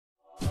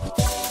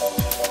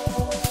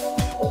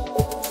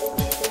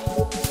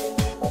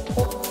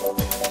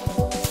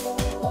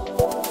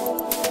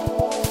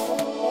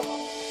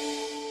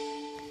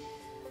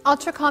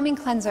Ultracalming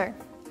Cleanser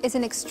is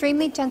an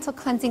extremely gentle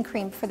cleansing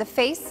cream for the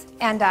face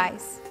and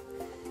eyes.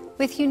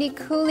 With unique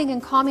cooling and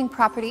calming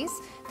properties,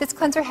 this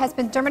cleanser has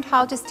been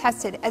dermatologist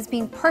tested as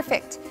being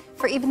perfect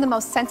for even the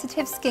most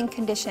sensitive skin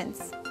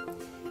conditions.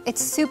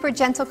 Its super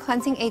gentle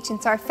cleansing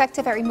agents are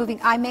effective at removing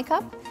eye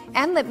makeup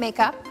and lip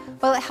makeup,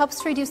 while it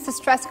helps to reduce the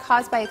stress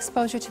caused by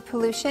exposure to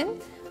pollution,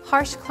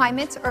 harsh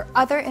climates, or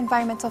other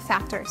environmental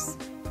factors.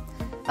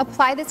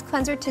 Apply this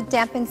cleanser to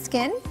dampen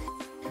skin,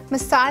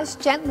 massage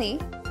gently,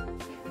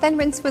 then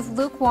rinse with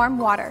lukewarm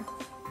water.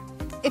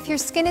 If your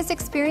skin is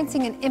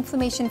experiencing an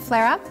inflammation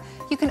flare-up,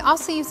 you can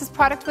also use this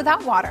product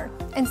without water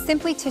and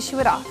simply tissue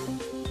it off.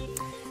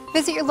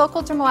 Visit your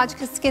local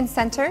Dermalogica Skin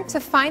Center to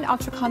find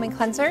Ultracalming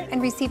Cleanser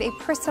and receive a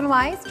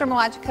personalized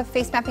Dermalogica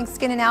face mapping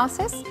skin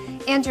analysis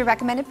and your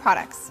recommended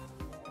products.